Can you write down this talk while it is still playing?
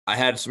I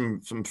had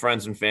some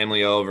friends and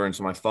family over, and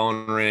so my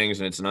phone rings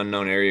and it's an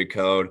unknown area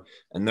code,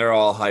 and they're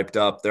all hyped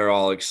up, they're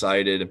all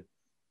excited.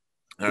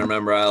 And I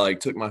remember I like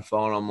took my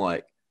phone, I'm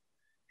like,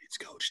 it's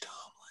Coach Tomlin.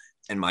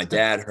 And my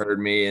dad heard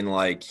me and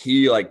like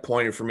he like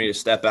pointed for me to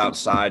step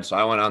outside. So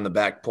I went on the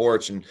back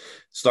porch and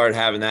started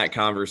having that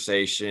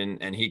conversation.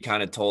 And he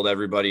kind of told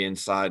everybody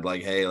inside,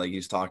 like, hey, like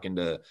he's talking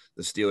to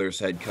the Steelers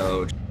head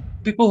coach.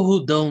 People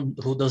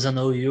who doesn't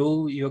know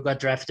you, you got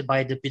drafted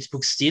by the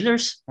Pittsburgh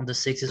Steelers on the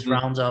sixth Mhm.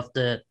 round of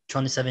the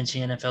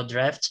 2017 NFL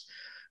draft.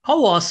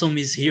 How awesome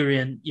is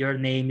hearing your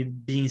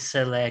name being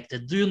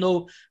selected? Do you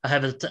know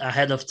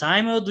ahead of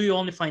time, or do you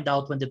only find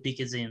out when the pick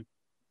is in?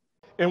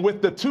 And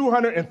with the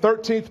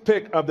 213th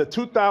pick of the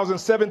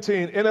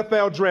 2017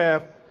 NFL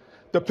Draft,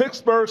 the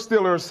Pittsburgh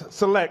Steelers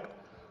select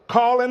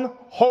Colin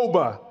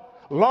Holba,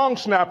 long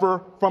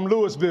snapper from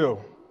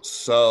Louisville.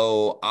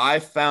 So I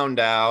found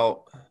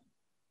out,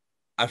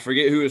 I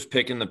forget who was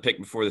picking the pick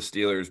before the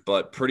Steelers,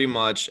 but pretty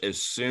much as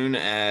soon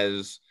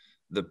as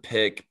the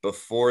pick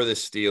before the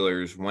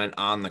Steelers went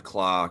on the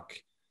clock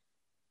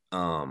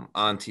on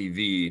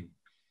TV,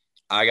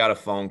 I got a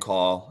phone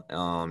call.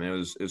 It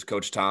was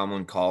Coach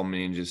Tomlin called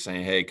me and just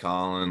saying, "Hey,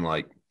 Colin,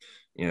 like,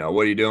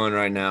 what are you doing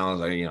right now?" I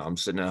was like, I'm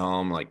sitting at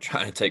home, like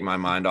trying to take my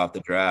mind off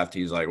the draft.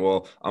 He's like,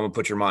 "Well, I'm gonna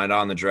put your mind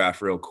on the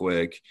draft real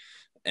quick,"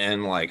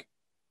 and like,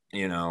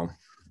 you know,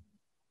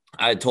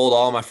 I had told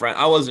all my friends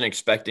I wasn't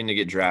expecting to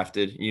get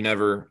drafted. You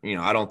never,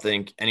 I don't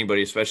think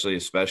anybody, especially a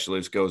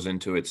specialist, goes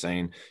into it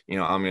saying,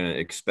 I'm going to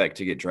expect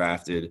to get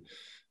drafted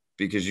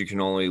because you can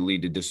only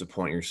lead to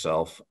disappoint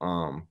yourself.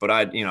 But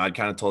I'd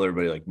kind of told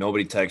everybody like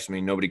nobody text me,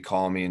 nobody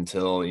call me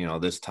until,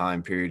 this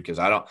time period. Cause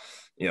I don't,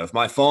 if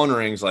my phone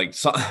rings, like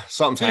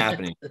something's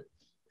happening.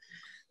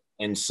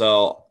 And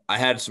so I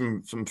had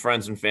some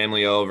friends and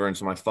family over, and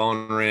so my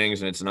phone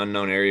rings and it's an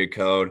unknown area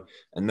code,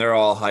 and they're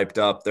all hyped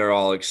up. They're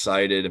all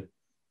excited.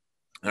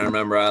 And I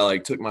remember I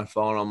like took my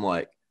phone. I'm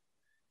like,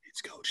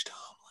 it's Coach Tomlin.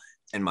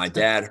 And my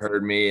dad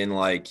heard me and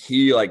like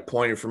he like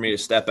pointed for me to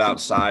step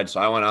outside. So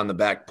I went on the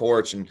back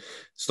porch and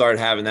started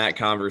having that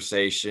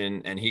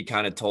conversation. And he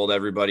kind of told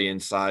everybody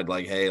inside,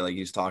 like, hey, like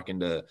he's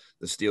talking to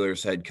the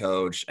Steelers head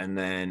coach. And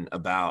then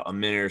about a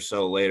minute or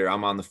so later,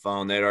 I'm on the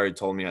phone. They'd already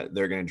told me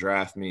they're going to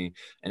draft me,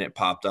 and it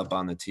popped up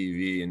on the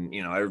TV. And,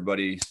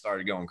 everybody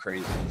started going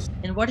crazy.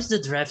 And what is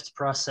the draft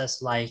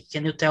process like?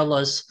 Can you tell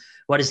us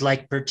what is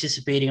like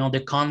participating on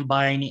the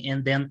combine,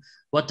 and then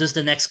what does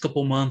the next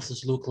couple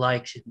months look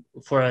like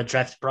for a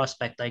draft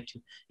prospect like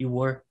you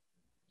were?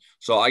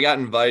 So I got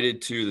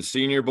invited to the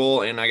Senior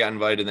Bowl and I got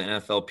invited to the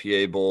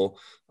NFLPA Bowl.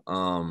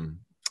 And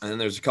then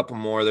there's a couple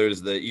more.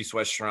 There's the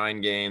East-West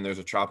Shrine Game. There's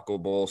a Tropical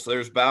Bowl. So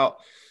there's about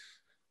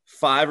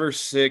 5 or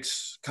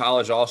 6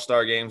 college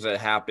all-star games that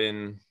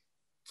happen.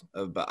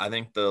 But I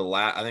think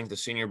the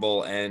Senior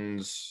Bowl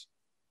ends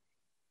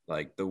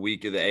like the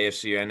week of the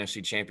AFC or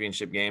NFC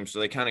championship game. So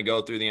they kind of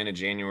go through the end of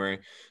January.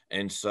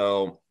 And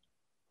so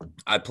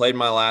I played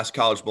my last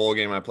college bowl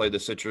game. I played the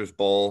Citrus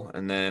Bowl,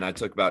 and then I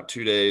took about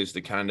 2 days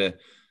to kind of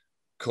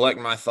collect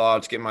my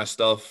thoughts, get my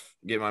stuff,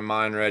 get my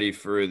mind ready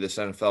for this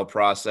NFL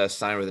process,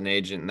 sign with an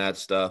agent and that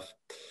stuff.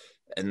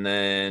 And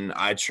then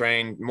I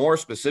trained more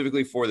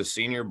specifically for the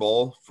Senior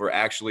Bowl for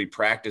actually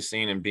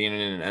practicing and being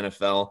in an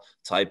NFL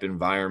type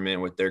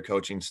environment with their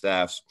coaching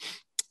staffs.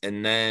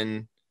 And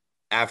then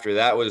after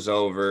that was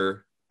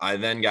over, I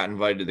then got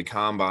invited to the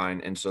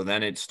combine. And so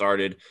then it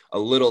started a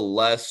little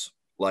less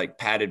like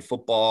padded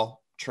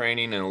football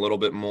training and a little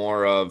bit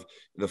more of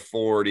the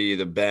 40,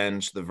 the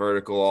bench, the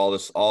vertical,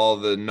 all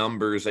the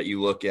numbers that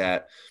you look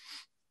at.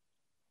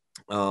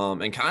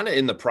 And kind of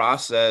in the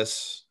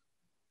process,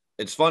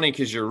 it's funny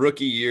because your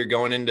rookie year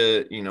going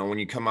into, when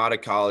you come out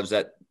of college,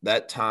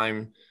 that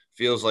time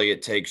feels like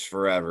it takes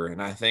forever.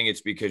 And I think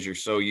it's because you're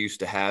so used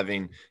to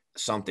having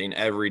something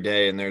every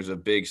day and there's a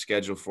big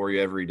schedule for you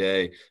every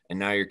day, and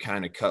now you're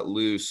kind of cut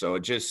loose. So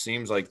it just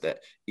seems like that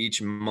each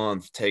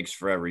month takes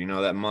forever.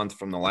 That month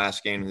from the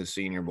last game to the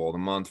Senior Bowl, the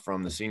month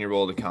from the Senior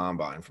Bowl to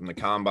combine, from the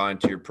combine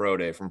to your pro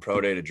day, from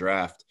pro day to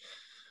draft,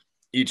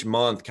 each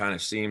month kind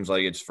of seems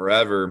like it's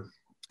forever.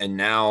 And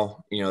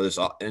now, this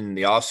in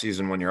the off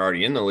season, when you're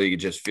already in the league, it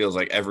just feels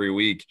like every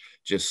week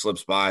just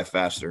slips by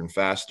faster and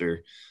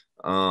faster.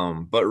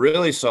 But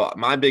really, so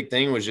my big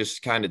thing was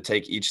just kind of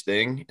take each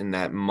thing in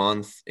that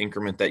month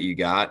increment that you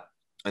got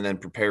and then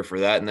prepare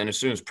for that. And then as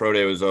soon as pro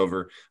day was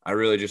over, I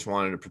really just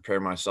wanted to prepare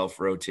myself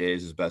for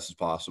OTAs as best as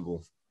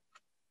possible.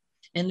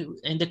 And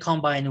in the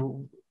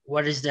combine,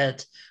 what is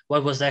that?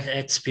 What was that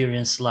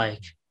experience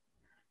like?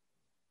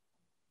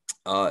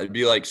 It'd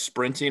be like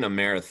sprinting a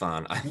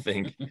marathon, I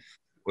think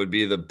would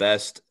be the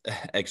best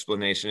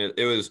explanation.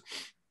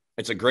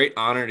 It's a great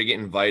honor to get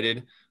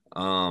invited.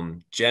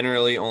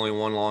 Generally only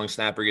one long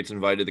snapper gets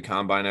invited to the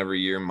combine every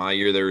year. My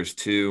year there was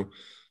 2.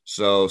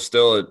 So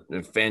still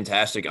a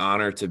fantastic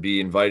honor to be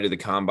invited to the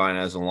combine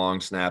as a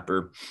long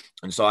snapper.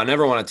 And so I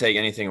never want to take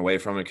anything away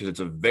from it because it's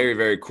a very,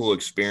 very cool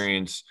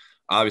experience.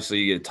 Obviously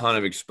you get a ton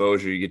of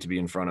exposure. You get to be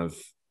in front of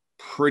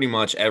pretty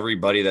much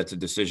everybody that's a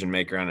decision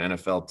maker on an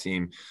NFL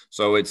team.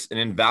 So it's an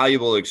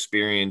invaluable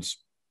experience.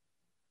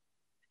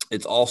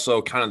 it's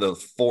also kind of the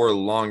 4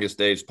 longest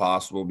days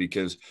possible,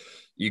 because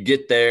you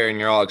get there and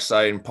you're all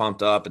excited and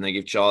pumped up, and they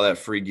get you all that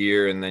free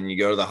gear. And then you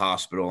go to the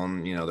hospital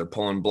and, they're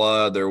pulling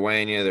blood, they're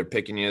weighing you, they're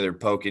picking you, they're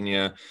poking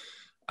you.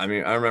 I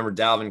mean, I remember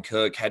Dalvin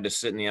Cook had to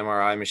sit in the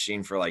MRI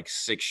machine for like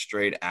 6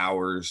 straight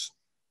hours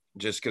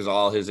just because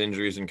all his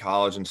injuries in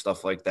college and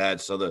stuff like that.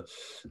 So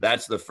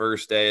that's the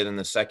first day. Then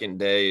the second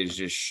day is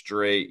just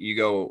straight.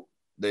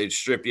 They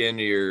strip you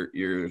into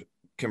your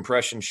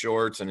compression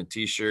shorts and a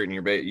t-shirt,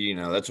 and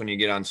that's when you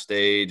get on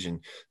stage,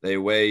 and they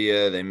weigh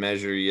you, they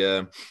measure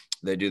you,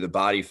 they do the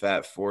body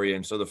fat for you.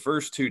 And so the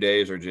first 2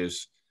 days are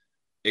just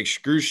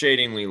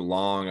excruciatingly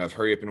long of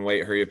hurry up and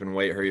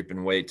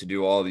wait to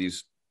do all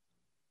these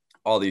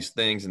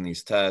things and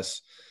these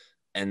tests.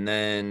 And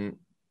then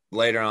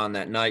later on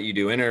that night, you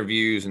do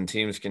interviews, and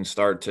teams can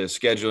start to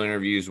schedule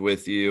interviews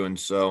with you. And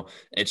so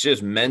it's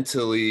just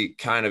mentally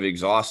kind of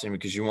exhausting,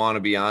 because you want to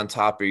be on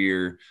top of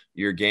your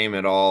game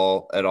at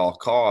all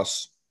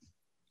costs.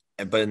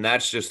 But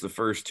that's just the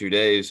first 2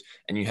 days,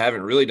 and you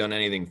haven't really done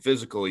anything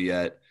physical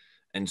yet.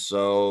 And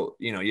so,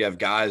 you have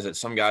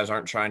some guys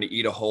aren't trying to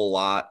eat a whole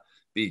lot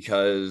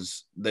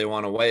because they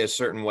want to weigh a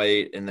certain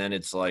weight. And then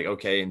it's like,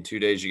 okay, in 2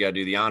 days, you got to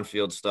do the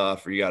on-field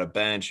stuff, or you got to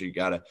bench,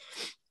 or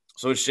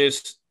so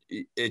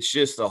it's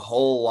just a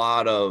whole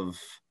lot of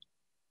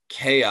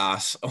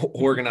chaos,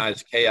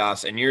 organized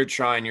chaos. And you're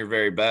trying your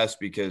very best,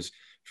 because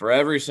for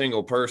every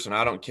single person,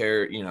 I don't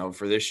care,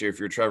 for this year, if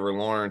you're Trevor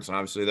Lawrence, and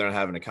obviously they're not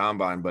having a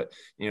combine, but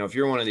if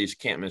you're one of these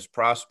can't miss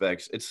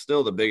prospects, it's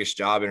still the biggest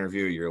job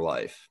interview of your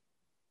life.